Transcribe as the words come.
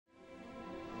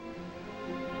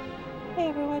Hey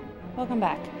everyone, welcome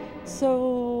back.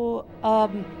 So, I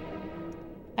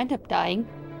ended up dying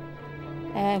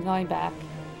and going back.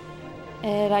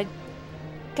 And I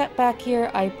got back here,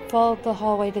 I followed the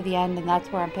hallway to the end, and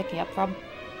that's where I'm picking up from.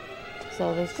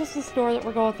 So there's just this door that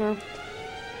we're going through.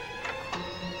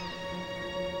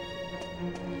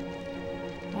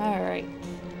 Alright.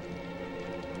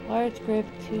 Large group,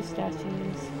 2 statues.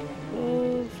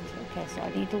 Moved. Okay, so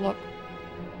I need to look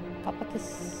up at the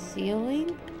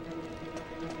ceiling.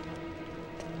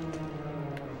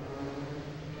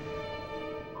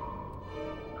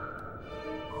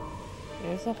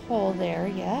 There's a hole there,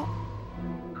 yeah.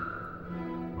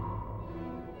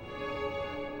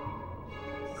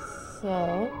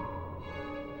 So...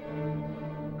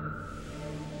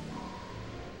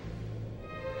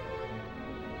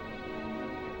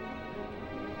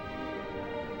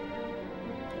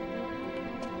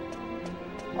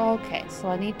 okay, so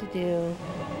I need to do...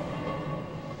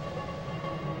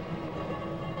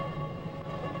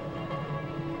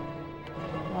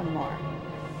 one more.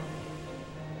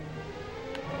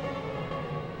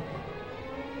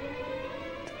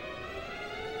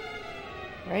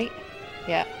 Right?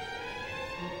 Yeah.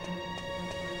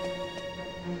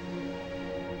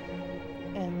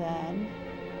 And then...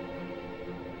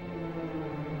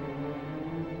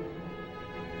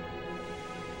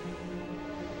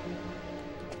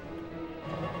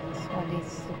 this one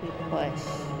needs to be pushed.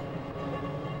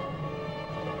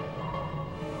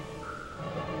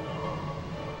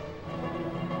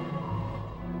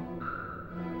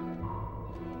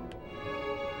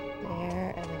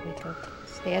 There, and then we go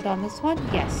stand on this one?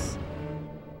 Yes.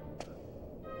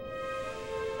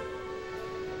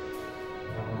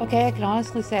 Okay, I can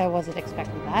honestly say I wasn't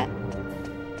expecting that.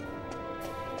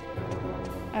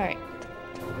 Alright.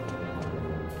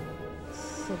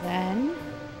 So then...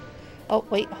 oh,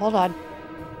 wait, hold on.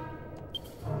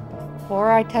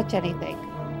 Before I touch anything,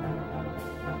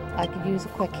 I could use a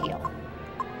quick heal.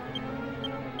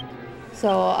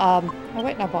 So, I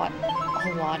went and I bought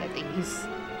a lot of these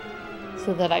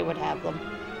so that I would have them.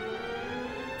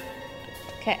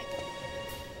 Okay.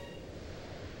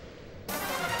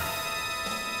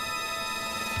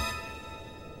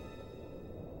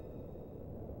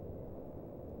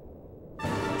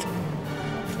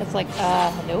 It's like,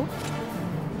 hello?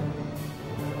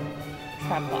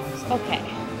 Trap box. Okay.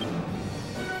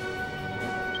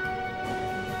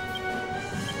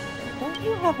 Don't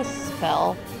you have a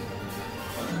spell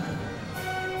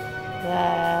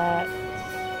that...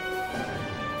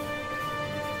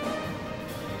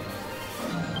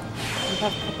 you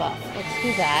have to buff. Let's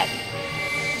do that.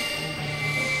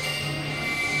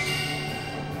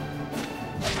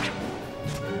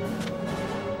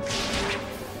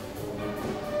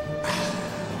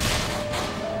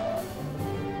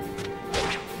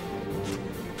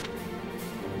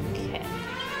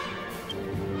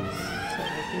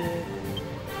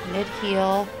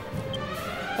 Heal,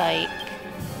 psych,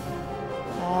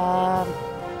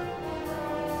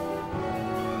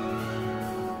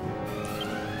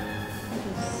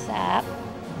 sap,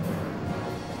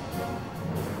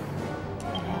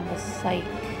 and the psych.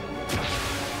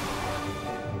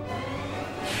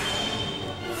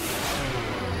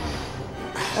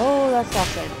 Oh, that's not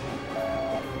good.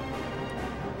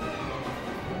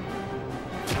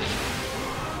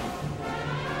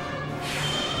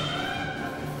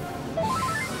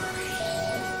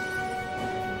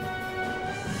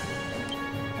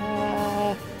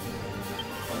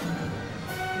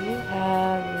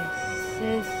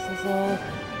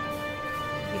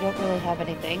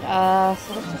 Anything. So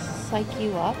let's just psych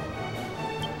you up.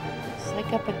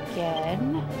 Psych up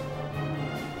again.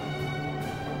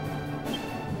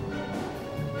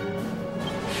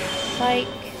 Psych.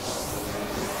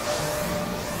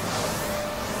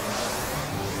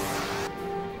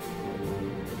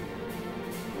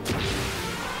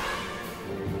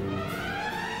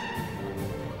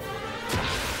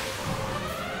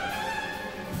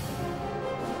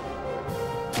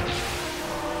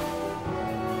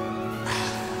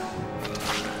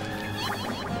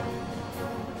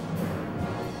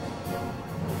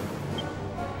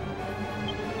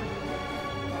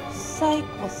 Psych,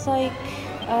 well, psych.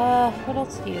 What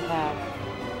else do you have?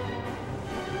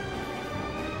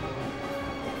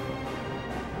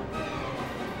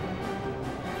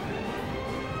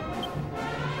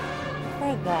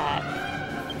 For that.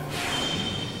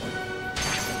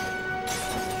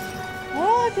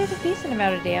 Oh, it did a decent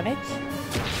amount of damage.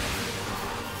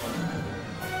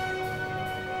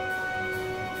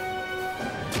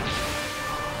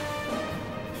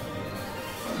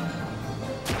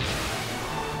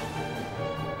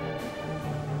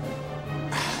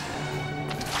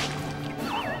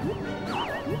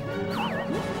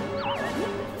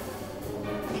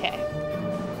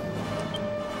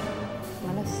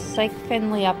 psych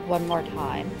Finley up one more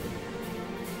time.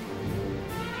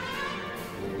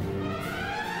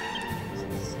 So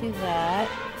let's do that.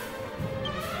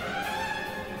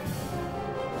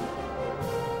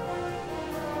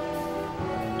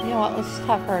 You know what, let's just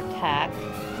have her attack.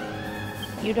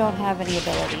 You don't have any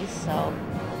abilities, so...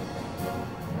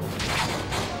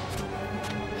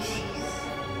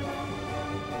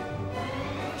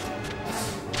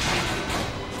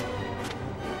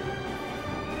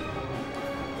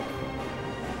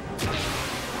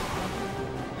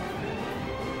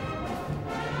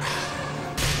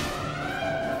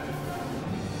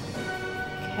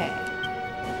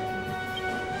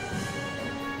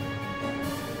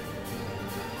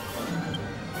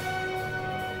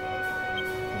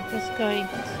 Going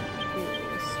to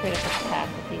straight up attack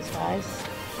with these guys.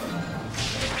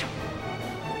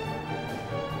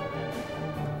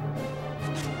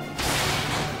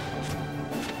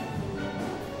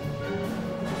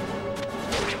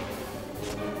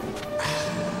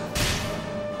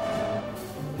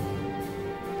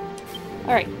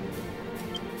 Alright.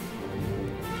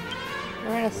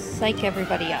 We're gonna psych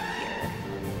everybody up here.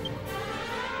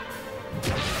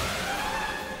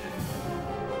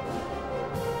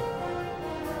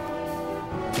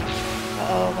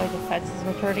 Oh, my defense is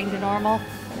returning to normal.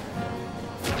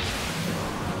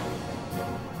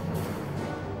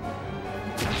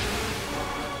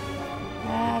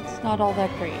 That's not all that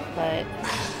great, but...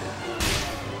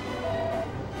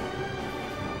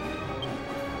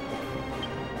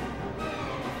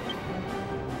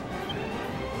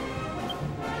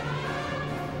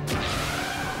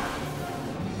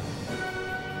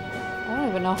 I don't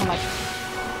even know how much...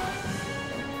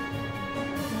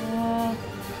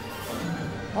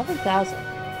 11,000.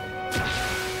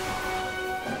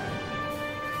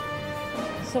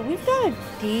 So we've got a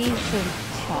decent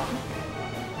chunk.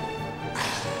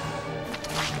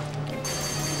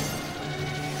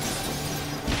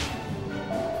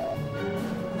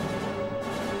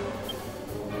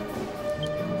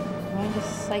 I'm going to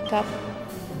psych up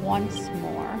once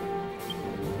more.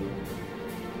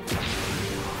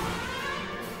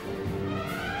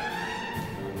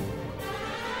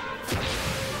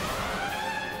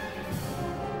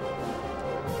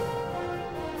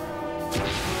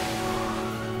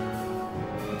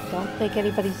 Don't think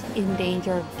anybody's in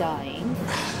danger of dying.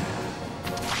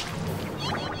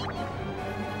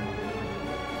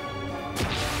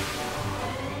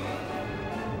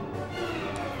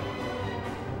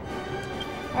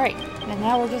 Alright, and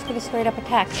now we're just going to straight up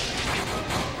attack it.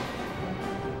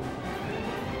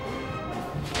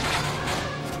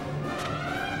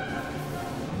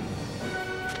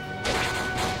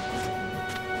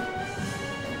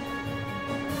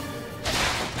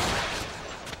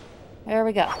 There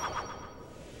we go.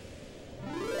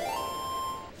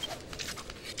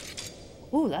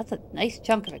 Ooh, that's a nice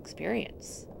chunk of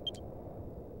experience.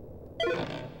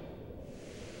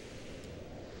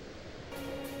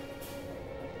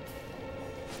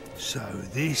 So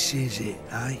this is it,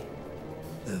 eh?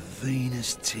 The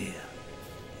Venus tear.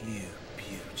 You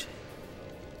beauty.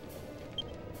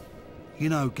 You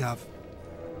know, Gov,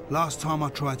 last time I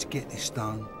tried to get this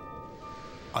stone,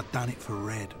 I'd done it for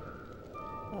Red.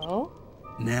 Oh?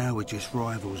 Now we're just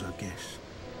rivals, I guess.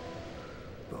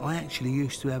 But I actually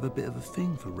used to have a bit of a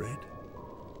thing for Red.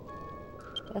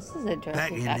 This is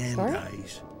interesting. Back in them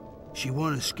days, she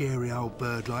wasn't a scary old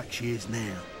bird like she is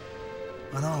now.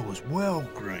 And I was well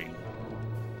green.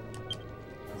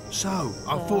 So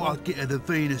I thought I'd get her the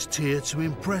Venus tear to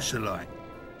impress her like.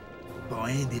 But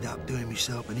I ended up doing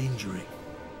myself an injury,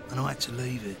 and I had to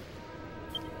leave it.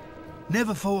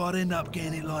 Never thought I'd end up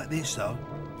getting it like this, though.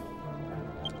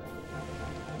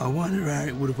 I wonder how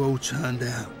it would have all turned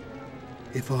out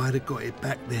if I had got it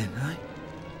back then, eh?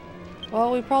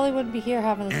 Well, we probably wouldn't be here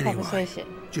having this Anyway, conversation.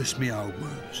 Just me old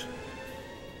wounds.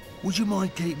 Would you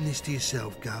mind keeping this to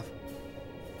yourself, Gov?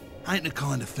 Ain't the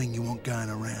kind of thing you want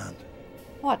going around.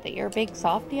 What, that you're a big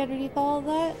softy underneath all of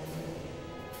that?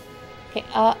 Okay,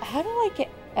 how do I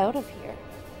get out of here?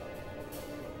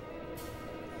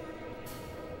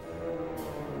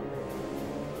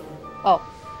 Oh.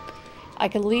 I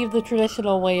could leave the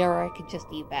traditional way, or I could just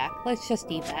evac. Let's just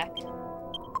evac.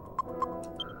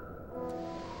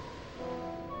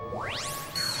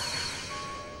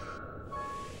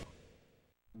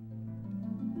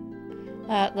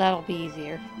 That'll be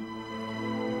easier.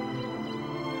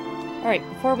 Alright,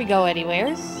 before we go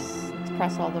anywheres, let's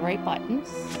press all the right buttons.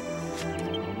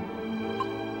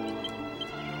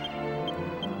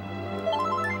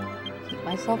 Keep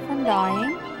myself from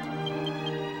dying.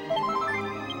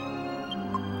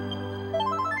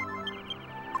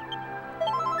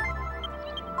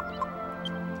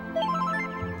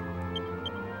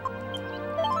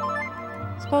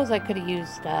 suppose I could have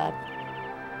used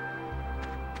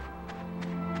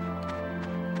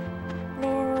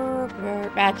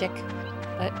magic,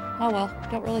 but oh well,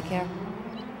 don't really care.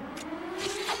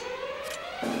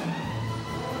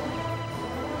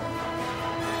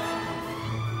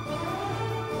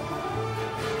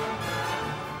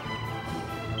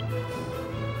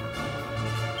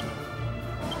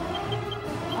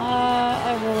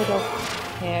 I really don't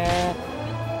care.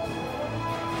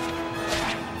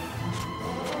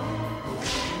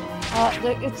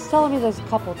 It's telling me there's a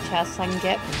couple chests I can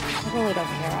get. I really don't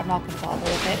care. I'm not going to bother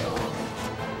with it.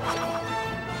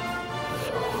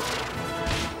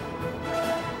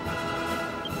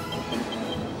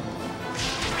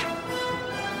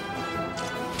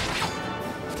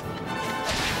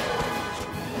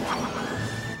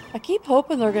 I keep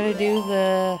hoping they're going to do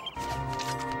the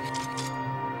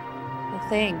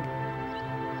thing.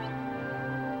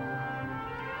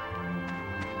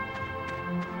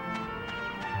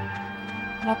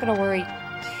 I'm not going to worry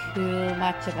too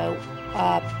much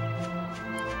about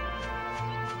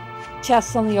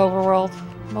chests on the overworld.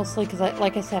 Mostly because,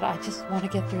 like I said, I just want to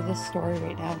get through this story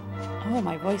right now. Oh,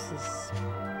 my voice is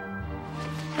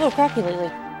a little cracky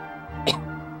lately.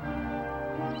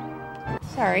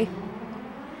 Sorry.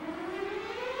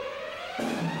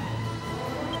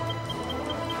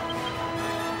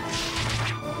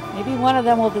 Maybe one of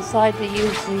them will decide to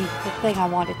use the thing I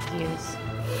wanted to use.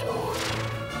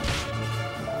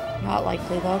 Not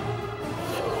likely, though.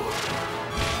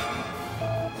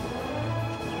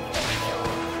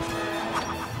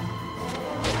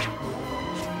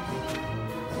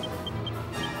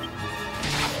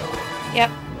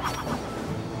 Yep.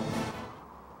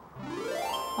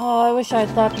 Oh, I wish I had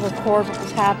thought to record what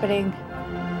was happening.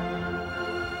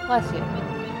 Bless you.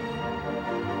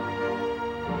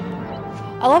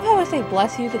 I love how I say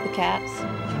bless you to the cats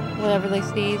whenever they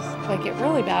sneeze. Like, it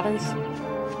really matters.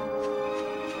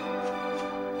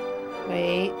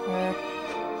 Wait,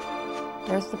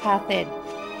 where's the path in?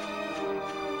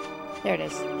 There it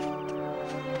is.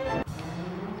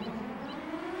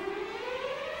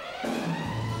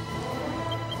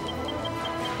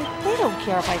 They don't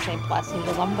care if I say bless you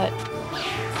to them, but...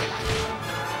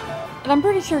 And I'm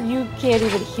pretty sure you can't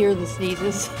even hear the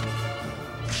sneezes.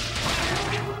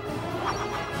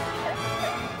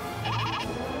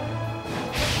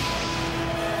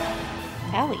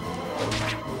 Allie.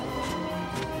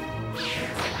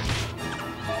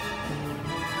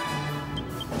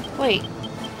 Wait.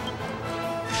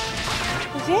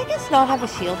 Does Dhoulmagus not have a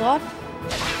shield on?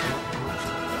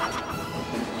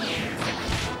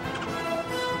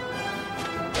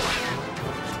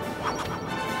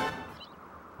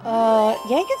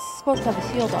 Dhoulmagus is supposed to have a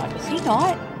shield on. Is he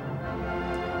not?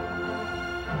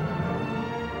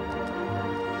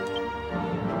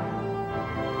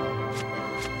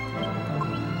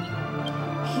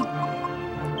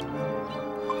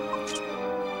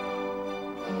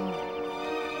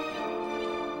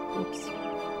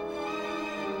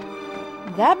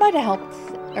 That might have helped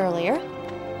earlier.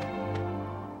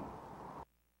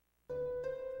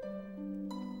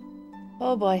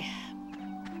 Oh boy.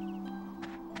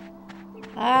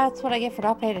 That's what I get for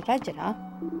not paying attention, huh?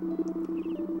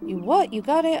 You what? You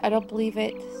got it? I don't believe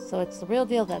it. So it's the real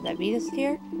deal then, that Venus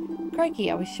tier?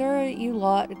 Crikey, I was sure you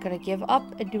lot are gonna give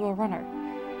up and do a runner.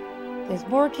 There's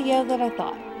more to you than I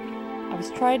thought. I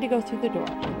was trying to go through the door.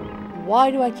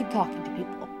 Why do I keep talking to people?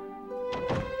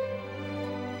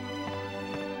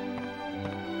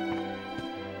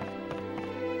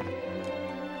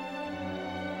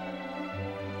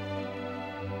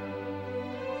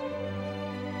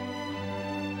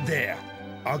 There,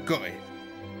 I got it.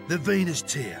 The Venus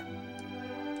tier.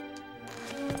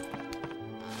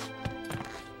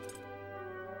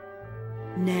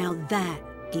 Now that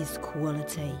is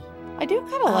quality. I do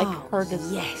kind of like her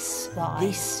design. Yes,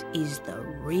 this is the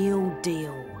real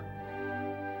deal.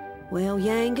 Well,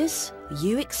 Dhoulmagus,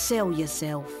 you excel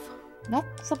yourself. Not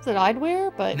something I'd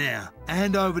wear, but... Now,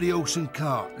 hand over the horse and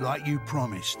cart like you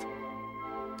promised.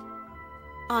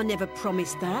 I never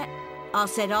promised that. I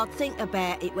said I'd think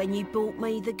about it when you bought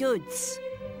me the goods.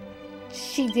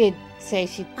 She did say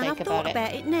she'd think about it. And I've thought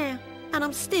about it now, and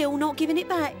I'm still not giving it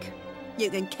back. You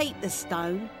can keep the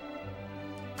stone.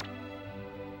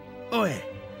 Oi,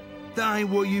 that ain't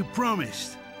what you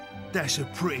promised. That's a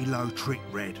pretty low trick,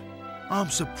 Red. I'm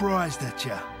surprised at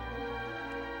ya.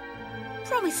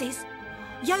 Promises?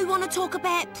 You want to talk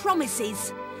about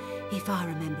promises? If I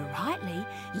remember rightly,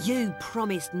 you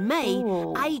promised me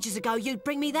ages ago you'd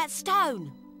bring me that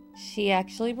stone. She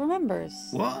actually remembers.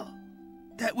 What?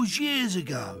 That was years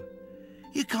ago.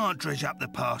 You can't dredge up the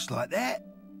past like that.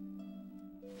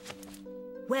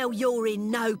 Well, you're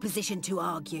in no position to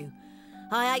argue.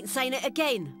 I ain't saying it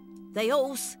again. The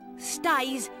horse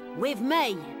stays with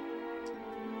me.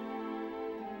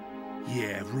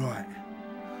 Yeah, right.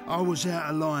 I was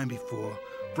out of line before,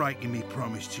 breaking me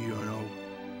promise to you and all.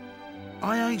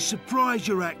 I ain't surprised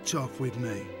you act off with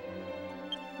me.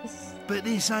 But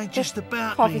this ain't just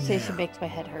about me Conversation now. makes my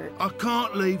head hurt. I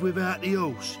can't leave without the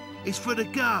horse. It's for the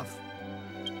gov.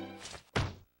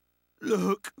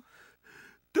 Look,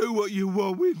 do what you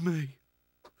want with me.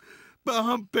 But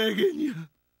I'm begging you,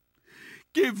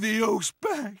 give the horse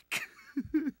back.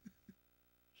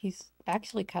 He's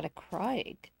actually kind of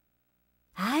crying.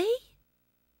 Hey?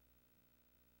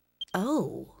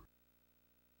 Oh.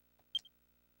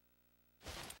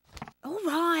 All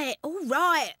right.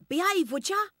 Behave, would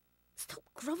ya? Stop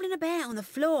grovelling about on the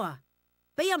floor.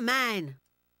 Be a man.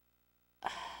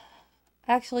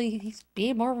 Actually, he's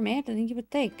being more of a man than you would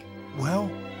think.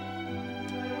 Well,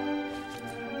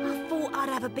 I thought I'd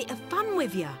have a bit of fun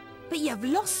with you, but you've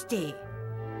lost it.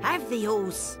 Have the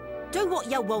horse. Do what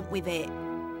you want with it.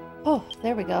 Oh,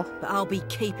 there we go. But I'll be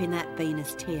keeping that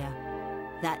Venus tear.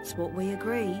 That's what we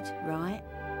agreed, right?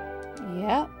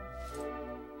 Yeah.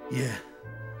 yeah,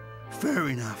 fair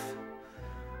enough.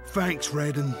 Thanks,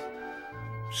 Red, and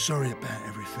sorry about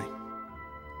everything.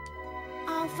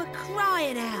 Oh, for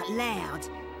crying out loud.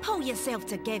 Pull yourself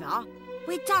together.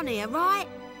 We're done here, right?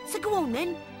 So go on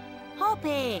then. Hop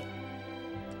it.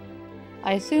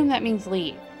 I assume that means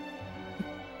leave.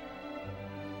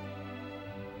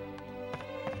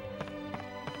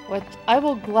 Which I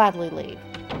will gladly leave.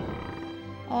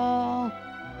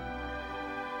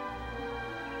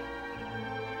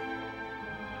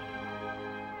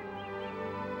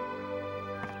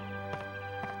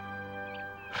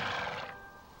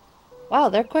 Wow,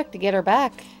 they're quick to get her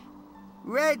back.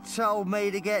 Red told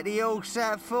me to get the horse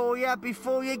out for you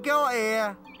before you got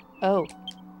here. Oh.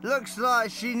 Looks like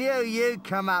she knew you'd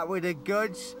come out with the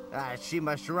goods. She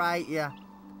must rate you.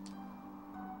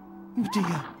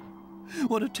 Dear,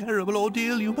 what a terrible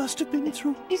ordeal you must have been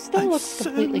through. He still looks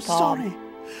completely so calm. sorry.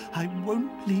 I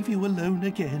won't leave you alone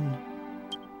again.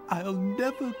 I'll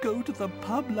never go to the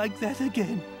pub like that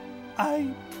again.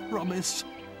 I promise.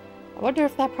 I wonder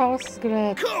if that promise is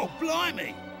gonna God,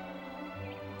 blimey!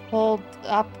 hold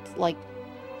up, like,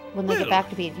 when they Well, get back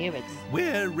to being humans.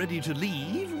 We're ready to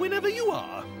leave whenever you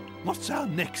are. What's our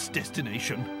next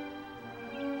destination?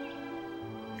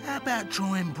 How about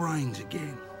trying brains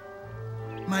again?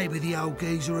 Maybe the old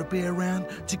geezer will be around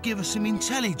to give us some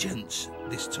intelligence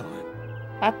this time.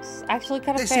 That's actually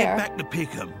kind of Let's fair. head back to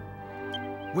Pickham.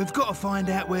 We've got to find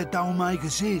out where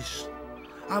Dhoulmagus is.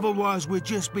 Otherwise, we'll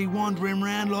just be wandering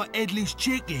around like headless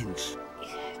chickens.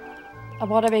 I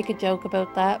want to make a joke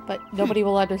about that, but nobody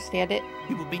will understand it.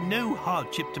 It will be no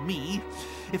hardship to me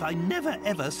if I never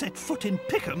ever set foot in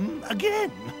Pickham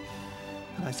again.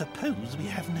 But I suppose we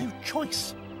have no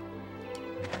choice.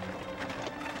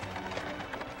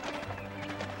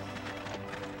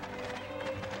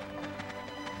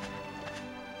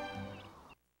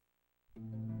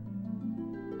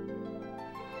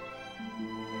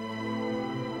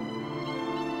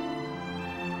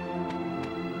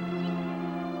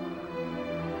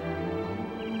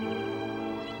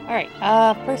 Alright,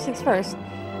 first things first.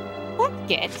 Let's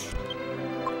get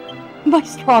my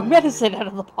strong medicine out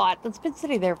of the pot that's been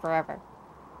sitting there forever.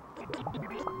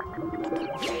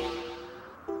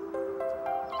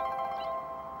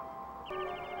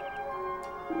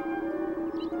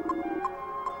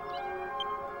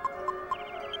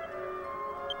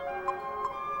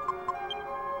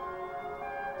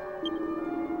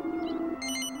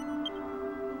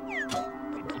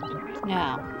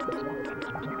 Now,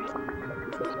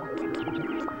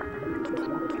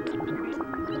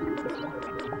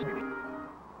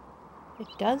 it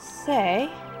does say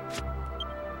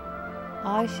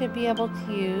I should be able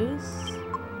to use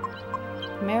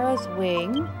Mara's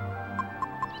wing.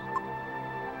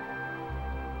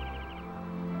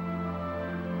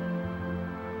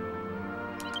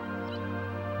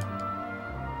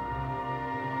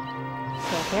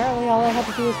 So apparently all I had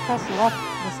to do was press left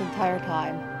this entire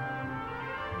time.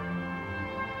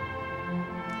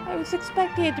 I was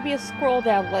expecting it to be a scroll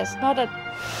down list, not a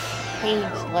page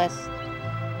list.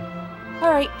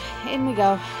 Alright, in we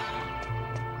go.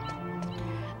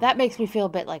 That makes me feel a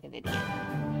bit like an idiot.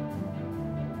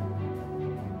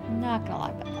 Not gonna lie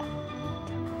about that.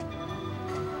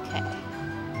 Okay.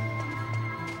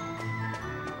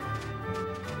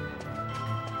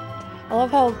 I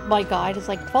love how my guide is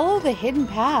like, follow the hidden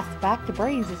path back to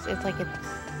Brains. It's like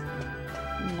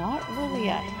it's not really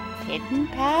a hidden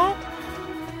path.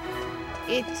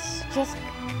 It's just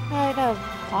kind of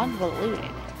convoluted.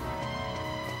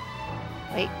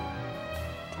 Wait.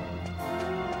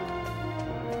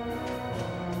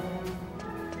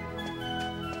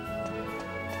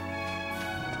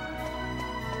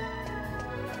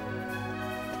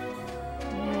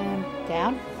 And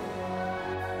down.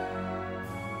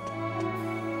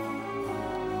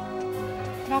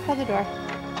 Knock on the door.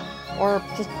 Or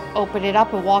just open it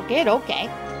up and walk in, okay.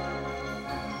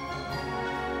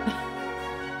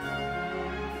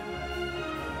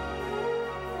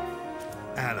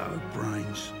 Hello,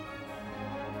 Brains.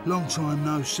 Long time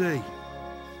no see.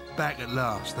 Back at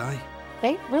last, eh?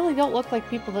 They really don't look like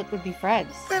people that would be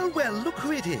friends. Well, well, look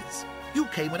who it is. You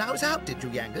came when I was out, did you,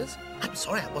 Yangas? I'm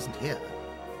sorry I wasn't here.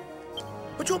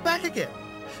 But you're back again.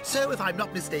 So, if I'm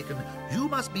not mistaken, you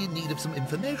must be in need of some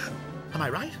information. Am I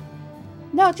right?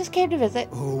 No, just came to visit.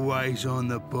 Always on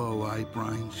the ball, eh,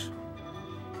 Brains?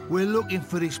 We're looking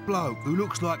for this bloke who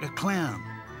looks like a clown.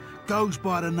 Goes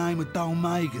by the name of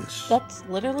Dhoulmagus. That's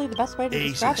literally the best way to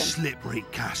He's describe a him. slippery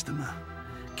customer.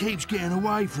 Keeps getting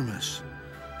away from us.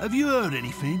 Have you heard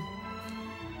anything?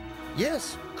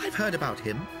 Yes, I've heard about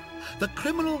him. The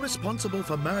criminal responsible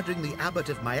for murdering the abbot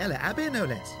of Maella Abbey, no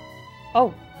less.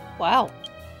 Oh, wow.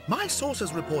 My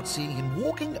sources report seeing him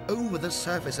walking over the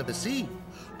surface of the sea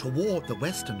toward the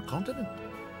western continent.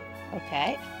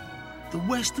 Okay. The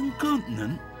Western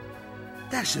Continent?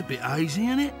 That's a bit hazy,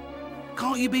 isn't it?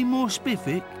 Can't you be more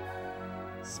spiffy?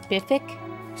 Spiffic?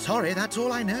 Sorry, that's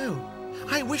all I know.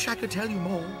 I wish I could tell you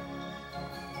more.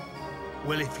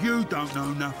 Well, if you don't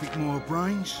know nothing more,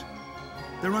 Brains,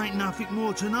 there ain't nothing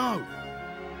more to know.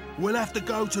 We'll have to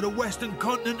go to the Western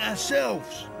Continent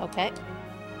ourselves. Okay.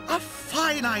 A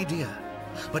fine idea.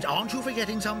 But aren't you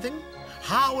forgetting something?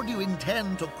 How do you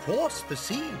intend to cross the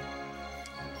sea?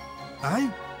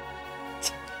 Eh?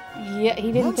 Yeah,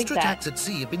 he didn't think Monster that. attacks at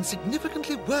sea have been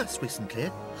significantly worse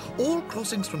recently. All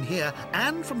crossings from here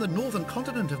and from the northern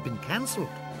continent have been cancelled.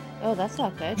 Oh, that's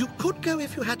not good. You could go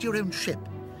if you had your own ship,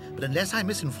 but unless I'm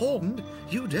misinformed,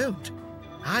 you don't.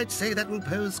 I'd say that will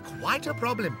pose quite a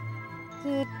problem.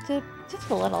 Just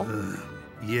a little.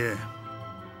 Yeah.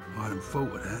 I hadn't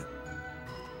thought of that.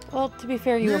 Well, to be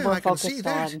fair, you were No, more I can see focused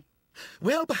that. on...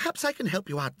 Well, perhaps I can help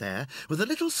you out there with a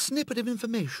little snippet of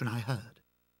information I heard.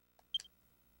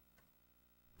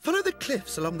 Follow the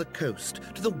cliffs along the coast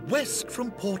to the west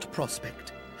from Port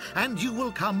Prospect, and you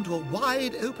will come to a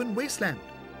wide open wasteland.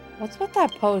 What's with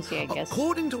that pose, Angus?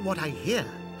 According to what I hear,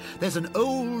 there's an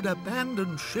old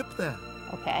abandoned ship there.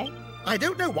 Okay. I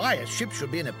don't know why a ship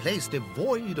should be in a place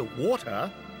devoid of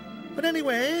water, but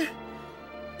anyway,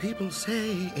 people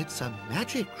say it's a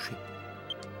magic ship.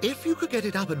 If you could get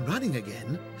it up and running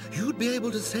again, you'd be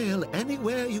able to sail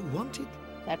anywhere you wanted.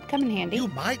 That'd come in handy. You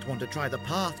might want to try the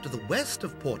path to the west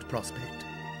of Port Prospect.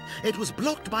 It was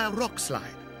blocked by a rock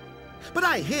slide, but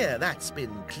I hear that's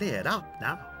been cleared up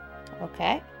now.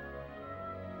 Okay.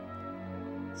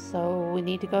 So we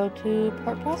need to go to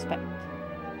Port Prospect.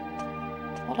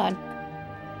 Hold on.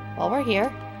 While we're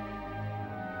here.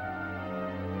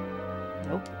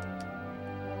 Nope.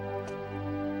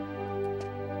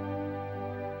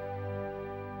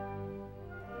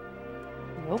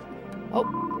 Nope.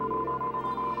 Oh.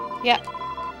 Yeah.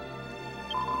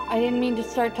 I didn't mean to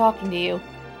start talking to you.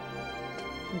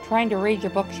 I'm trying to read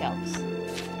your bookshelves.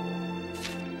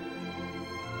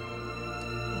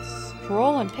 A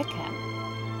scroll and pickham.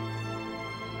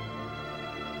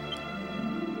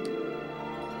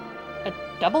 A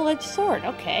double-edged sword,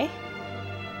 okay.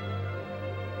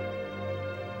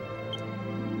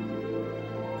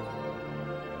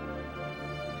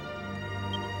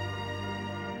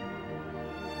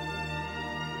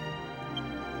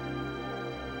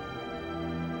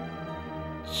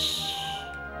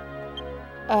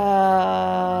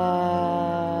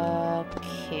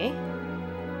 Okay.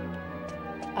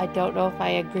 I don't know if I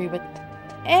agree with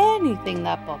anything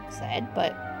that book said,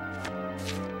 but...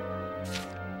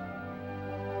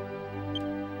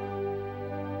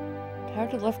 Power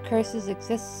to lift curses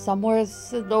exists somewhere.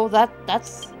 No,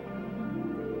 that's...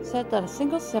 said that a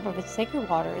single sip of its sacred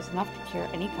water is enough to cure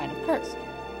any kind of curse.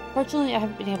 Fortunately, I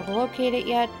haven't been able to locate it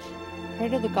yet. Pray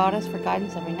to the goddess for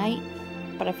guidance every night,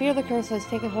 but I fear the curse has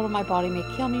taken hold of my body may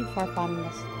kill me before I find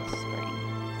this spring.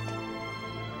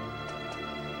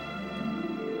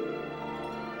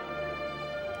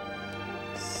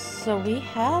 So we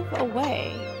have a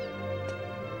way.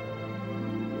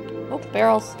 Oh,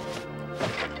 barrels.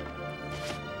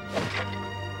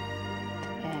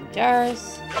 And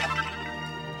jars.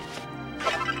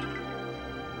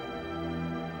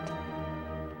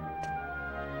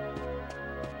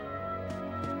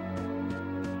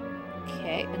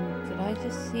 Okay, and did I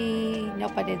just see...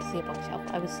 Nope, I didn't see a bookshelf.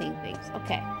 I was seeing things.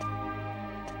 Okay.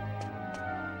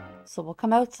 So we'll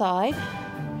come outside.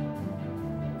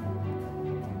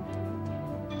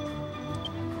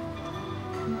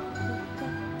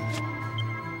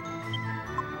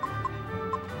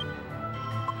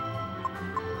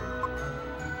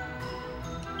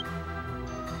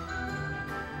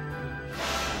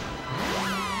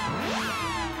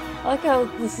 I like how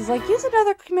this is like, use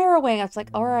another Chimera wing. It's like,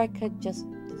 or I could just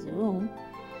zoom.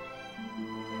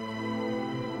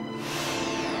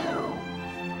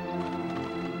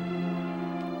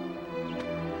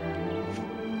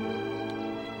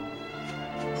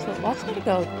 So it wants me to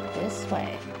go this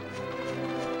way.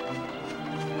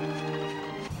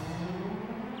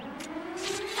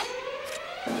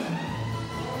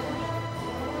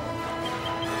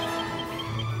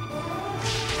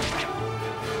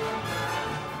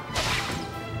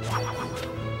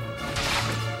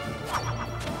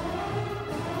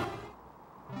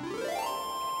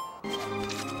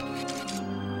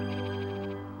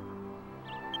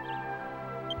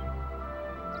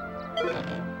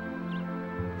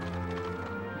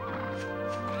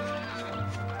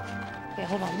 Okay,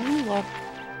 hold on, let me look.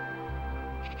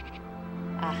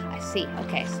 Ah, I see.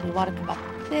 Okay, so we want to come up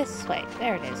this way.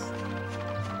 There it is.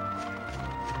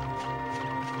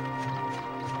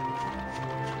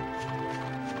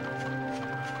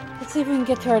 Let's see if we can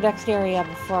get to our next area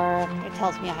before it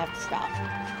tells me I have to stop.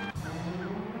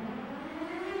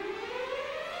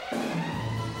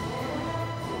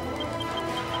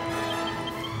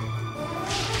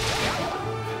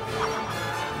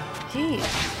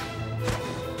 Jeez.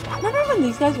 Remember when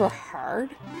these guys were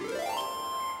hard?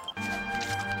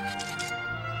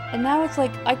 And now it's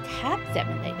like, I tap them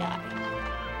and they die.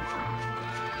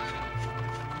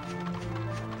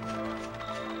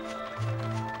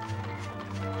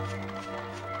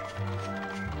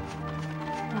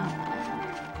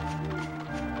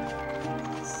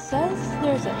 It says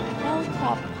there's a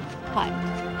hilltop hut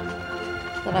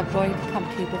that I'm going to come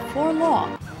to before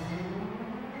long.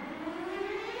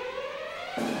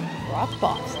 Rock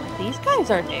bombs. These guys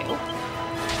are new.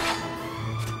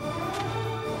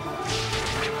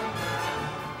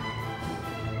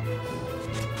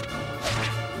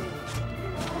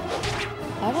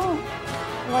 I don't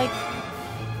like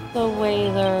the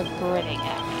way they're grinning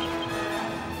at me.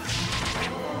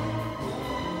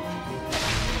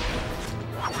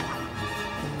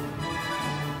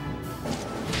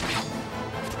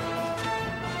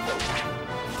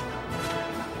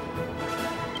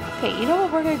 Okay, you know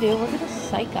what we're gonna do? We're gonna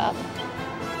psych up.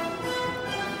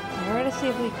 We're gonna see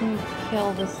if we can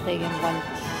kill this thing in one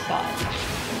shot.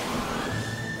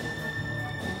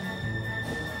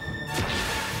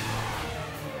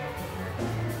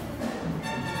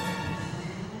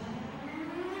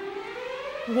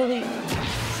 Really,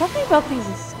 something about these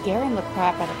is scaring the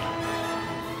crap out of me.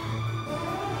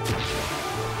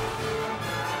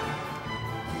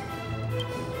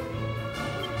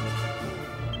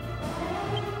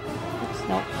 Oops,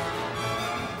 nope.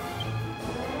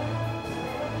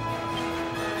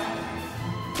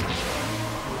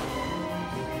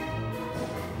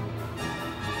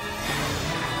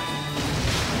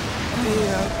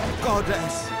 Dear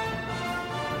goddess.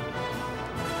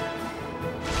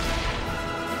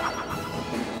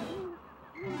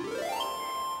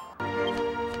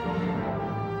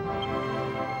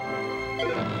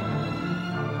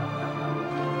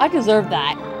 I deserve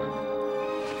that.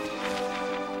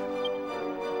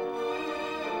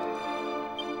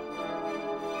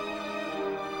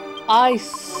 I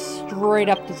straight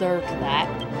up deserved that.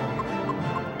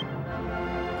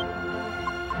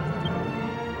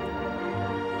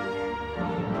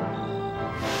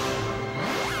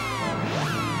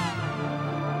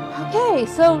 Okay,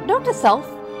 so note to self,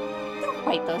 don't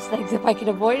fight those things if I can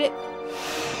avoid it.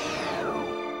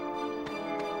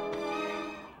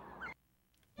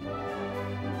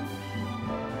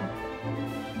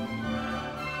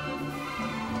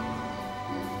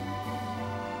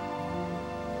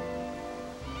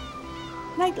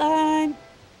 Nightline.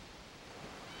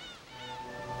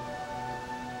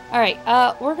 Alright,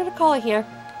 we're gonna call it here.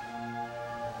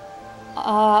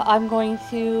 I'm going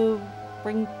to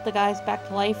bring the guys back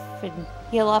to life and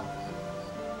heal up.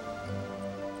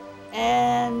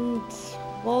 And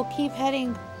we'll keep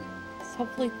heading.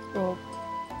 Hopefully, well,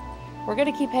 we're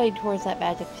gonna keep heading towards that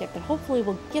magic ship, and hopefully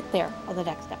we'll get there on the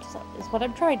next episode, is what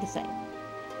I'm trying to say.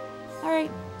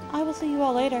 Alright, I will see you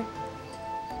all later.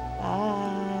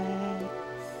 Bye.